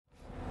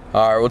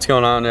All right, what's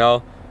going on,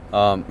 y'all?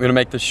 I'm gonna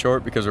make this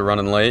short because we're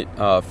running late.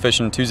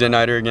 Fishing Tuesday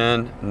nighter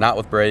again, not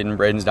with Braden.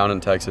 Braden's down in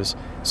Texas,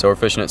 so we're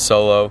fishing it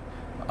solo.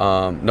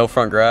 No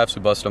front grafts.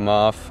 We busted them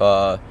off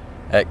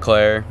at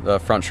Claire, the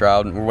front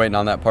shroud, and we're waiting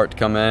on that part to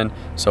come in.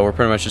 So we're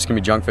pretty much just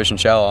gonna be junk fishing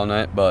shallow all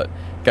night, but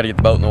gotta get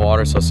the boat in the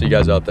water. So I'll see you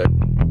guys out there.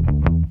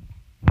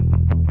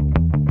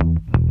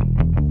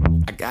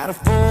 I got a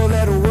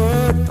four-letter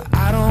word, but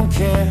I don't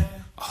care.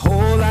 A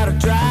whole lot of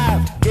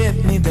drive to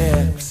get me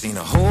there. I've seen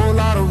a whole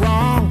lot of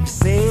wrong, to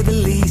say the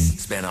least.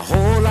 Spent a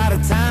whole lot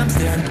of time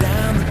staring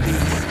down the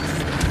beast.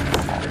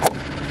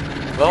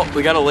 Well,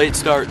 we got a late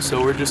start,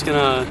 so we're just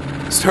gonna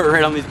start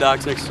right on these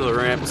docks next to the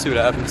ramp. We'll see what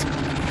happens.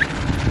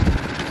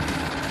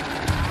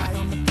 Eye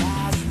on the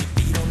prize and your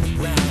feet on the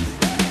ground.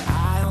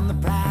 Eye on the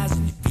prize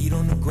and your feet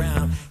on the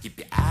ground. Keep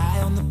your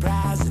eye on the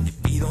prize and your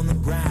feet on the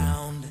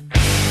ground.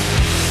 I'm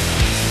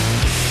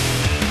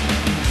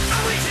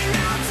reaching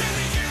out to the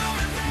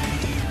human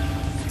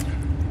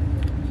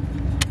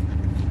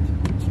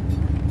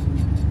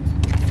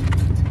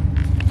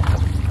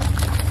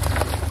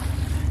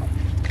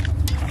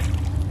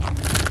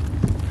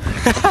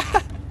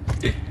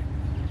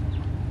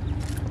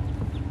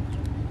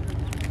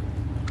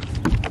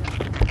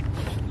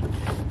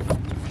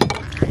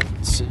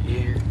Let's see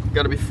here.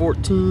 Gotta be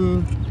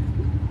 14.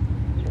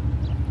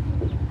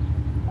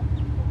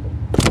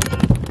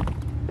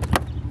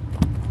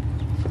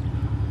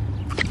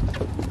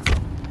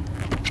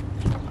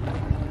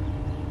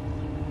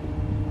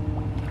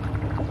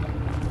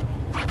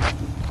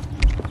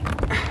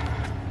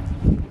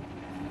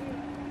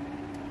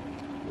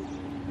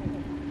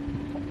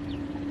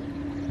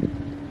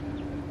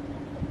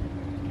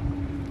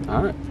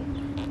 All right,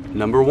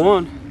 number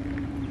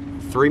one,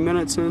 3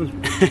 minutes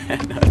in.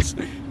 Nice.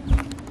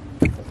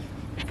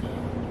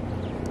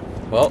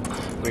 Well,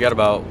 we got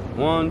about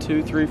 1,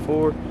 2, 3,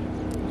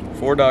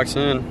 4 docks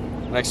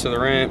in next to the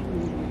ramp.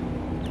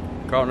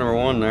 Caught number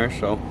one there,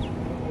 so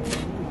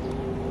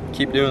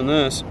keep doing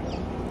this.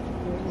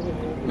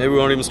 Maybe we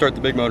won't even start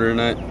the big motor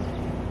tonight.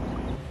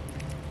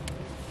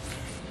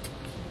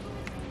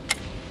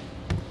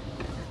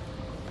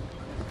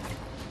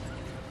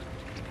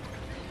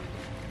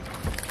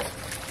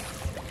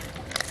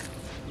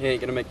 He ain't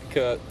gonna make the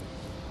cut.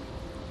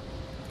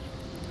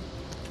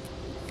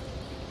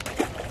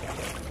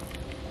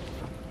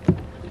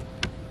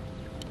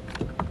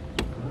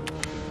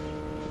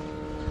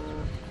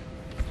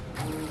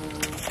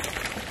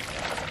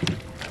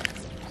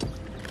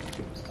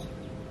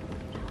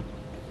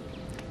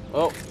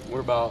 Well,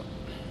 we're about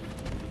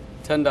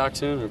 10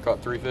 docks in. We've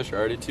caught 3 fish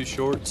already, 2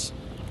 shorts,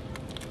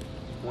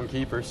 1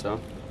 keeper, so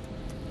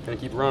gonna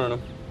keep running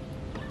them.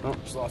 Oh,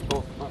 just lost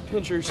both my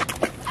pinchers.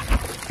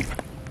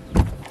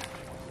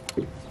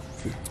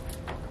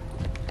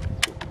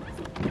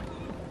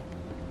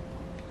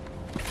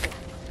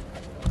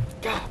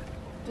 God.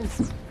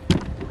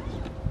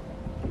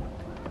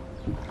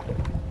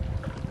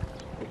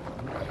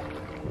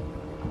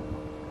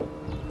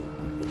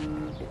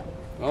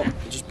 Well, it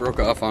just broke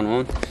off on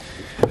one.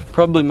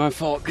 Probably my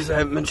fault because I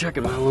haven't been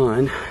checking my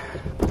line.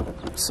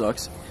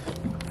 Sucks.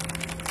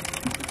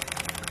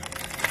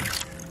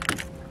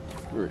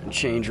 We're gonna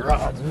change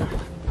rods.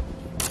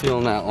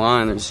 Feeling that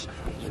line is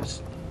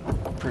just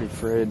pretty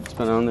frayed. It's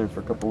been on there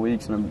for a couple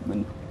weeks and I've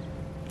been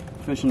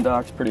fishing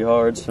docks pretty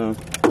hard, so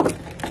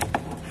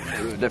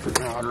do a different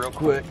rod real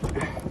quick.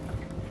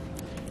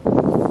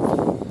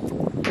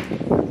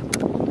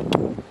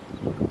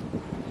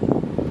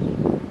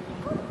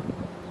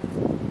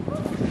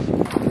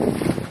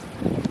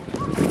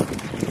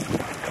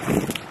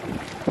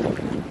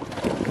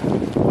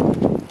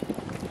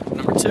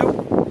 Number 2.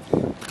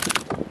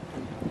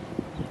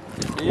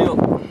 Good deal.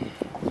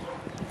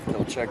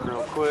 Double check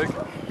real quick.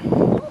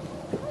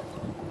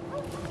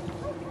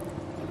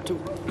 Number 2.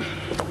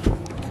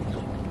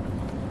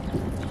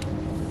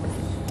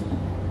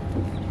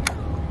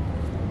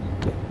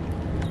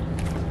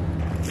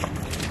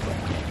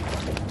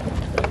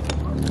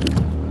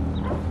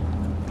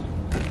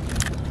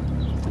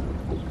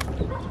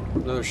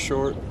 Another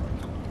short.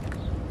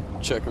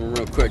 Check him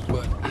real quick,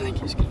 but I think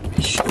he's gonna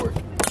be short.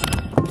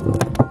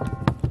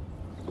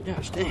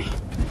 Gosh dang.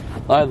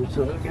 Lively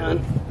son of a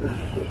gun.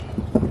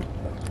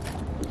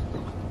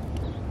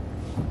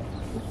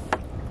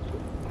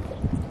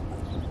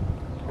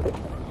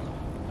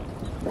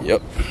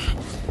 Yep.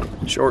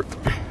 Short.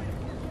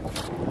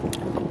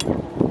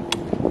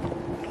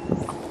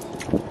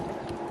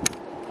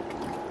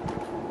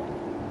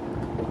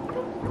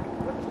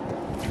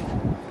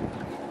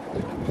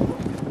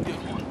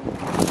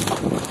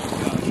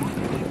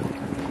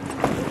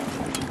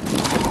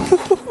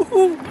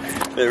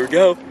 There we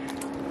go.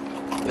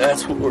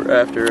 That's what we're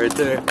after right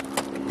there.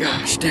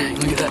 Gosh dang,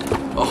 look at that.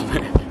 Oh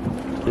man,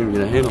 can't even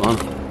get a handle on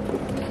him.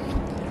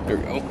 There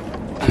we go.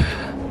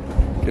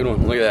 Good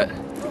one, look at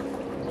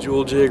that.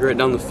 Jewel jig right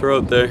down the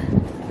throat there. Could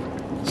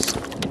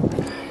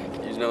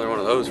use another one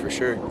of those for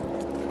sure.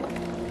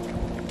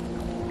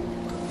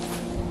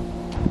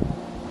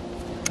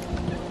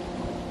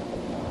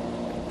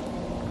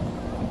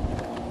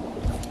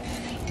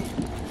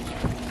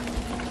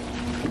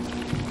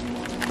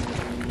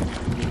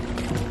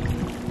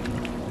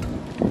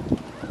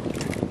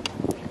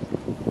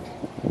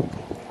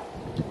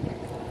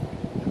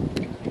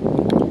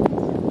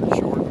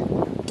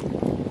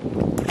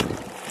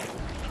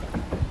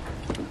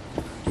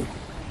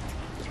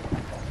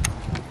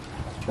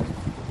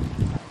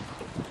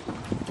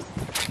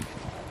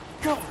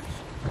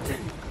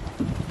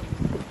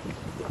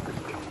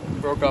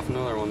 broke off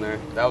another one there.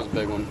 That was a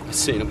big one. I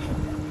seen him.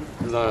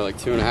 It was only like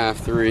 2.5,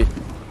 3.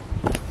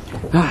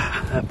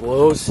 That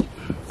blows.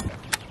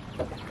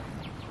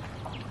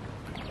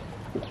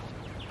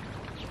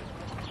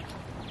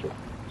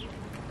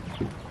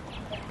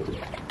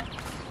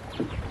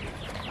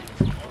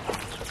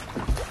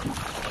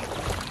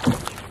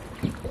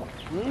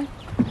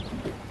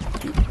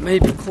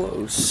 Maybe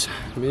close.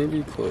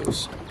 Maybe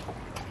close.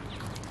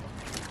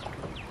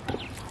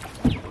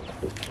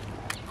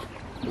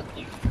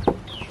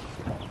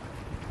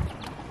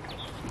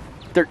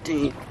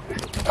 $13.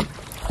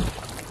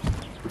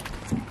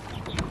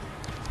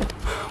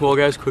 Well,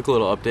 guys, quick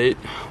little update.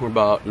 We're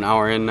about an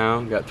hour in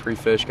now. Got 3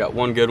 fish. Got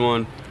one good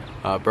one.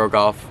 Broke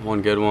off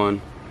one good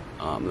one.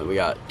 Then we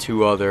got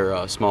 2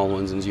 other small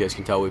ones, and as you guys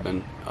can tell, we've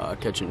been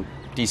catching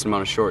a decent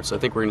amount of shorts. So I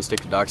think we're gonna stick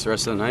to docks the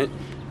rest of the night,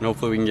 and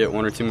hopefully we can get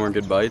 1 or 2 more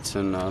good bites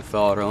and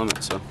fill out our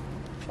limit. So.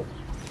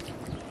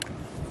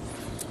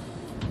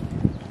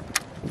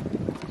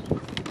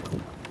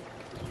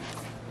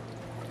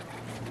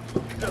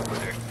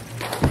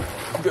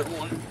 Good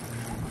one.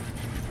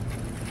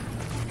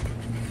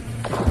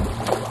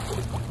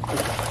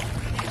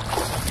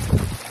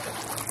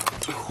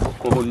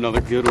 Oh,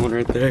 another good one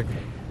right there.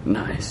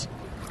 Nice.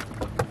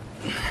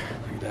 Look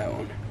at that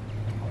one.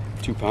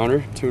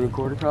 2-pounder, 2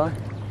 1/4 probably.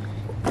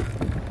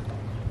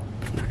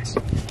 Nice.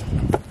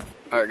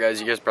 Alright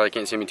guys, you guys probably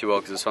can't see me too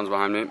well because the sun's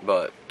behind me,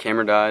 but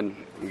camera died.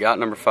 We got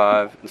number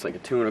 5. It's like a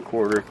 2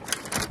 1/4.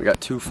 We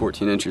got 2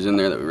 14 inchers in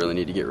there that we really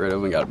need to get rid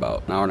of. We got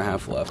about an hour and a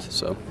half left,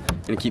 so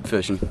gonna keep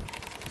fishing.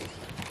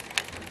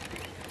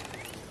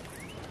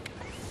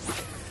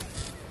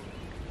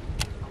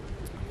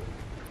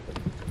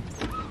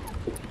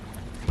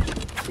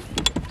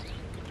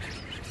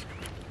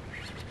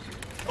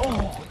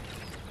 Oh,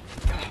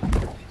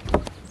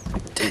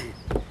 dang.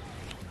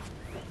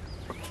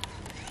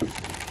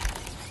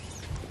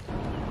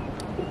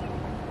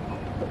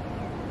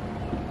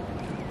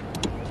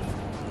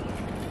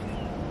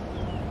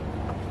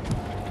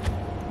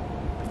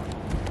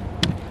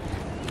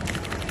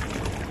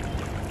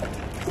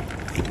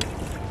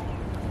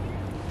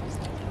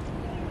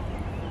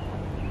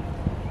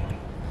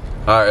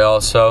 All right, y'all,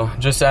 so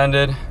just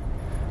ended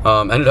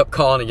up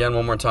calling again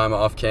one more time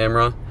off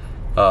camera.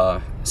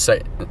 That was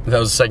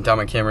the second time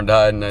my camera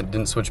died and I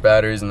didn't switch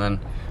batteries, and then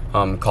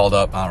called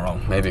up, I don't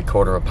know, maybe a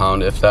 1/4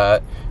 pound, if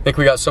that. I think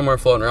we got somewhere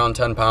floating around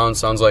 10 pounds.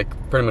 Sounds like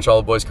pretty much all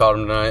the boys caught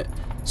them tonight.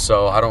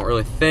 So I don't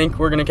really think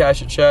we're gonna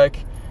cash a check,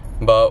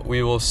 but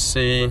we will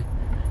see.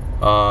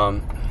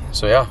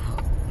 So yeah,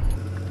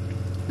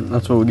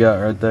 that's what we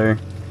got right there.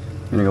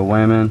 I'm gonna go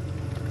weigh 'em in.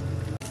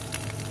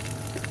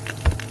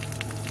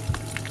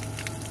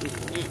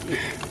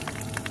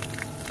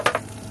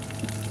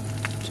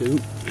 Two.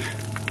 3.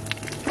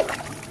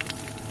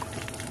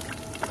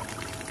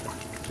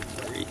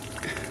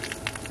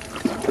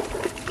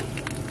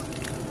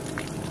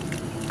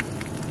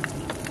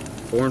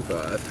 4 and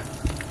 5.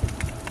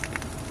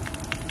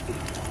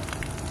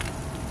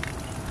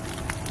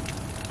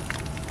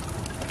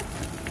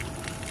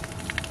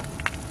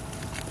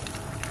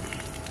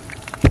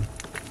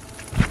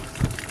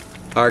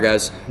 All right,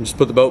 guys, just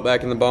put the boat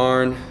back in the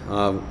barn.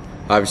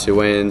 Obviously,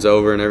 weigh-in's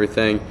over and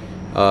everything.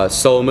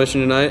 Solo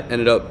mission tonight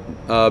ended up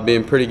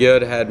being pretty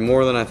good. Had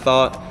more than I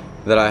thought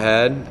that I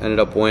had. Ended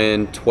up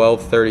weighing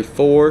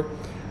 1234,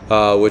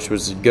 which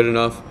was good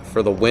enough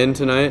for the win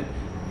tonight.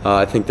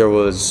 I think there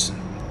was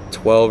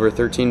 12 or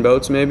 13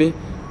 boats maybe,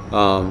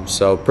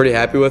 so pretty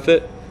happy with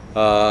it.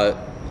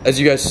 As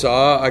you guys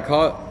saw, I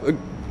caught a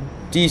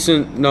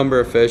decent number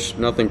of fish,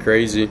 nothing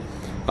crazy,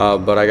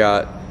 but I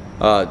got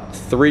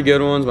 3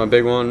 good ones. My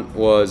big one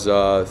was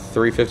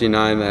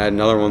 359. Then I had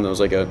another one that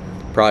was like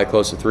probably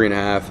close to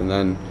 3.5, and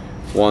then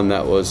one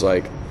that was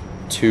like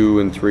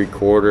 2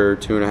 3/4,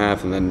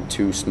 2.5, and then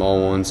 2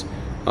 small ones.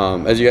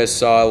 As you guys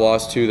saw, I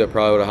lost 2 that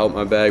probably would have helped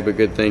my bag, but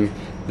good thing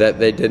that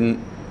they didn't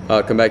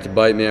come back to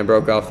bite me. I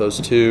broke off those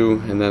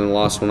 2 and then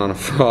lost one on a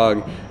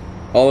frog.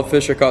 All the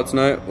fish I caught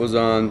tonight was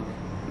on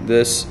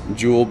this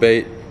jewel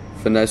bait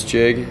finesse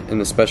jig in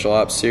the Special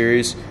Ops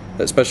series.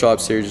 That Special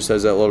Ops series just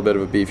has that little bit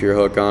of a beefier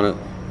hook on it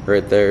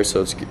right there,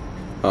 so it's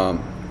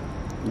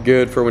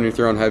good for when you're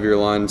throwing heavier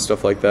line and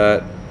stuff like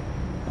that.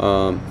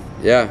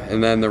 Yeah,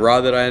 and then the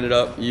rod that I ended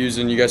up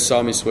using, you guys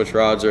saw me switch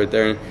rods right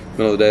there in the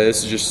middle of the day.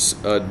 This is just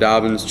a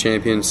Dobyns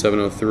Champion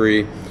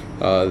 703.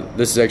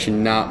 This is actually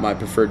not my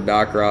preferred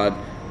dock rod,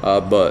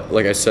 but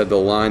like I said, the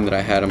line that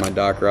I had on my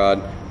dock rod,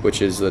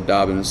 which is the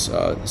Dobyns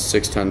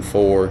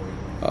 610-4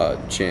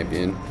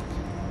 Champion,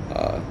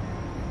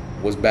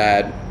 was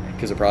bad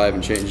because I probably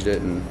haven't changed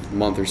it in a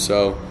month or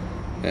so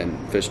and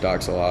fish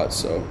docks a lot.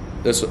 So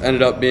this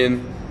ended up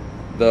being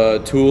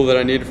the tool that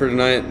I needed for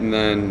tonight, and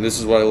then this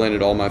is what I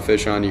landed all my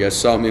fish on. You guys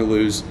saw me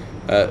lose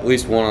at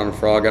least one on a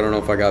frog. I don't know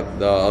if I got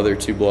the other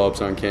 2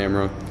 blow-ups on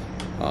camera,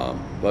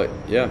 but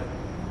yeah.